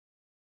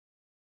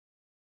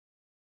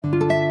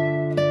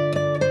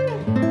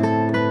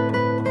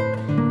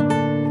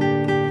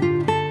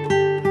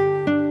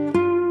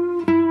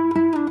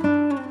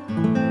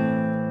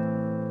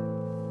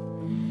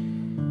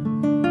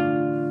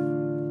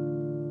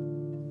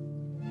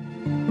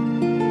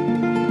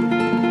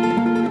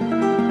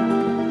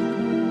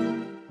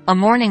A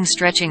morning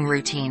stretching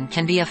routine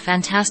can be a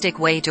fantastic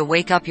way to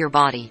wake up your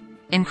body,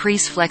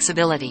 increase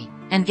flexibility,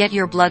 and get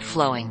your blood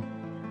flowing.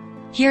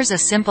 Here's a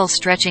simple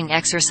stretching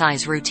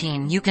exercise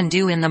routine you can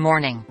do in the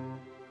morning.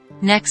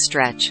 Neck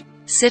stretch.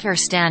 Sit or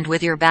stand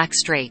with your back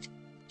straight.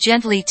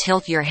 Gently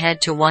tilt your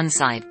head to one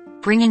side,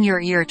 bringing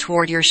your ear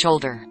toward your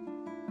shoulder.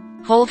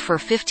 Hold for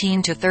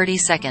 15 to 30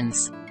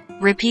 seconds.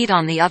 Repeat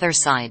on the other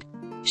side.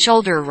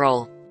 Shoulder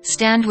roll.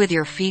 Stand with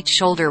your feet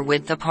shoulder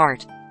width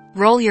apart.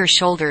 Roll your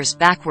shoulders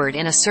backward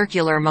in a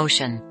circular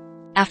motion.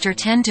 After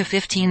 10 to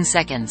 15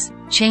 seconds,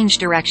 change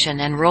direction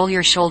and roll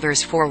your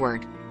shoulders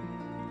forward.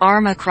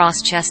 Arm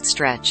across chest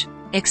stretch.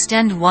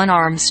 Extend one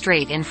arm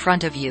straight in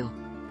front of you.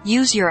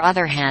 Use your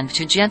other hand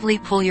to gently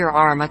pull your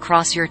arm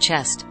across your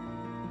chest.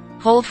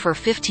 Hold for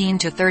 15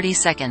 to 30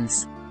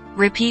 seconds.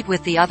 Repeat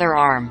with the other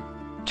arm.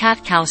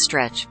 Cat-cow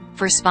stretch.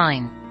 For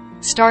spine.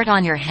 Start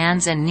on your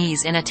hands and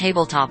knees in a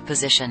tabletop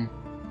position.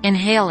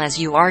 Inhale as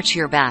you arch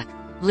your back,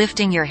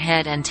 lifting your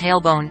head and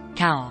tailbone,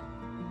 cow.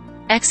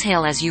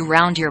 Exhale as you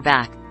round your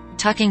back,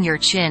 tucking your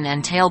chin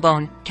and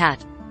tailbone,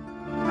 cat.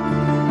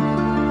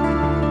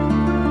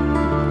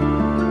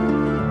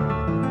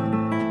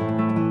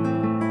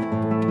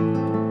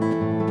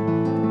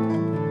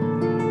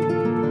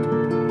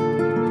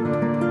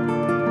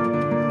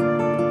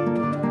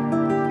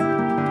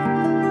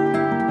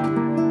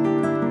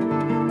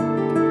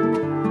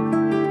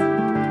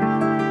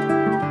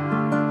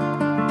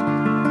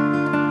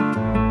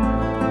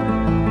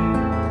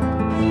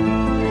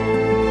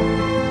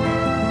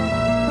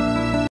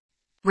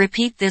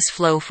 Repeat this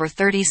flow for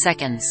 30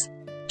 seconds.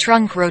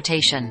 Trunk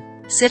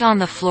rotation. Sit on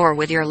the floor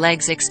with your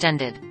legs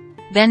extended.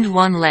 Bend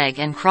one leg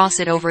and cross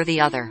it over the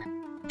other.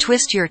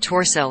 Twist your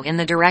torso in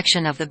the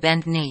direction of the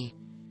bent knee.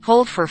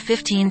 Hold for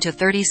 15 to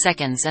 30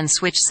 seconds and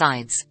switch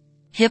sides.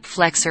 Hip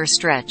flexor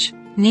stretch.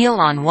 Kneel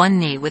on one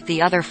knee with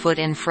the other foot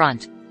in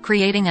front,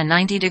 creating a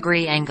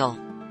 90-degree angle.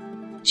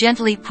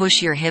 Gently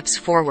push your hips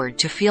forward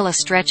to feel a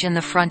stretch in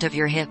the front of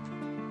your hip.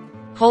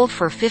 Hold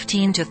for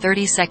 15 to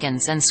 30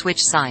 seconds and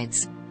switch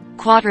sides.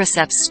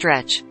 Quadriceps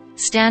stretch.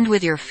 Stand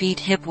with your feet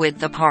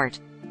hip-width apart.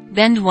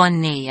 Bend one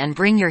knee and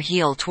bring your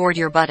heel toward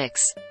your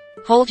buttocks.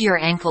 Hold your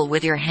ankle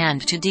with your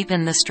hand to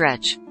deepen the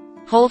stretch.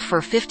 Hold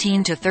for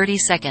 15 to 30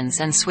 seconds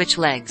and switch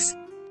legs.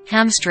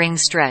 Hamstring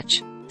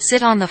stretch.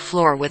 Sit on the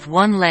floor with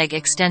one leg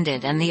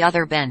extended and the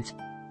other bent.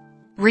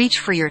 Reach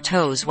for your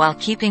toes while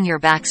keeping your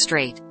back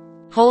straight.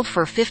 Hold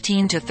for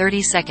 15 to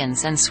 30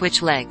 seconds and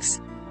switch legs.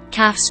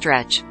 Calf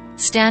stretch.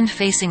 Stand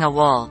facing a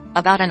wall,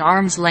 about an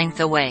arm's length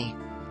away.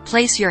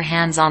 Place your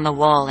hands on the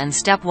wall and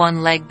step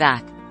one leg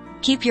back.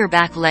 Keep your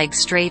back leg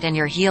straight and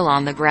your heel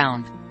on the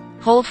ground.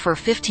 Hold for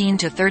 15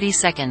 to 30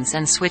 seconds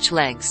and switch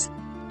legs.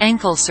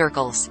 Ankle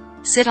circles.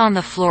 Sit on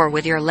the floor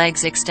with your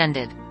legs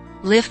extended.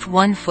 Lift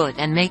one foot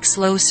and make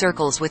slow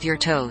circles with your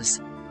toes.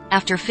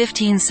 After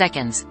 15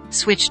 seconds,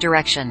 switch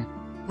direction.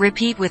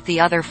 Repeat with the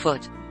other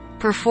foot.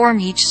 Perform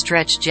each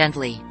stretch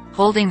gently,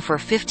 holding for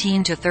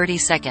 15 to 30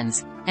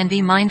 seconds, and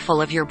be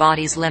mindful of your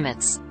body's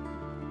limits.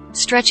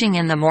 Stretching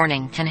in the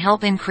morning can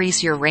help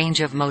increase your range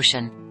of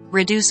motion,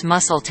 reduce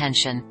muscle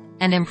tension,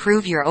 and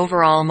improve your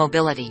overall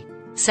mobility,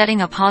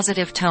 setting a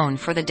positive tone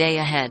for the day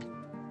ahead.